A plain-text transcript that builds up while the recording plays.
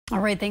All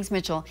right, thanks,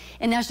 Mitchell.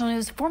 In national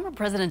news, former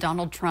President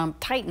Donald Trump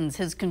tightens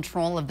his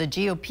control of the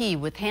GOP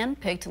with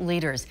hand-picked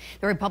leaders.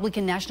 The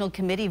Republican National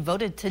Committee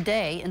voted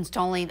today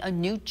installing a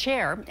new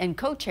chair and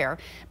co-chair.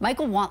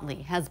 Michael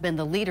Whatley has been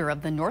the leader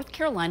of the North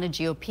Carolina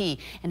GOP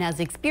and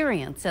has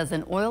experience as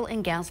an oil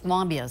and gas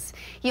lobbyist.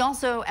 He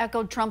also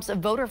echoed Trump's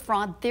voter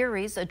fraud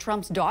theories.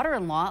 Trump's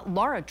daughter-in-law,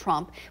 Lara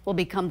Trump, will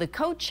become the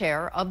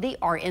co-chair of the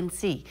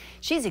RNC.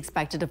 She's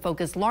expected to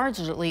focus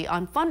largely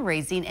on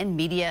fundraising and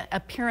media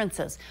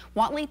appearances.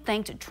 Whatley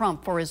thanked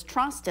Trump for his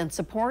trust and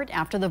support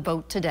after the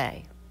vote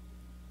today.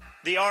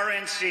 The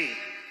RNC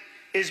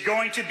is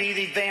going to be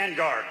the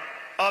vanguard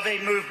of a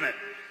movement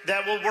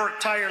that will work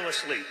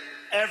tirelessly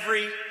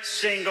every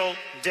single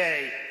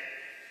day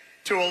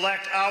to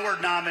elect our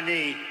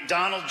nominee,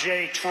 Donald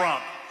J.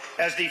 Trump,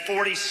 as the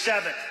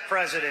 47th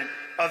President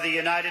of the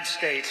United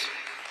States,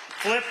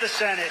 flip the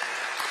Senate,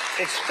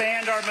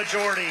 expand our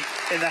majority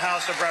in the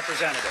House of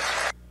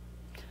Representatives.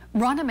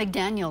 Ronna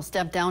McDaniel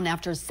stepped down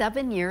after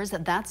 7 years.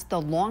 That's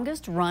the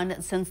longest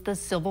run since the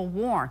Civil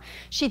War.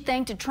 She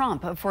thanked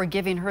Trump for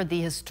giving her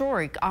the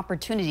historic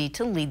opportunity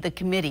to lead the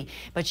committee,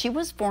 but she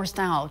was forced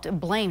out,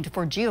 blamed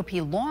for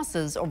GOP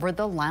losses over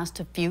the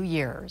last few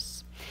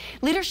years.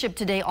 Leadership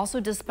today also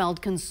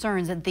dispelled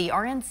concerns that the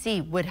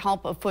RNC would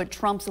help foot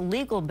Trump's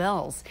legal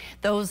bills.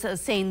 Those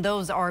saying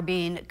those are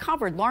being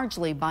covered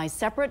largely by a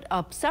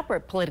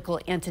separate political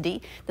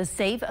entity, the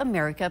Save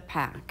America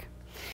PAC.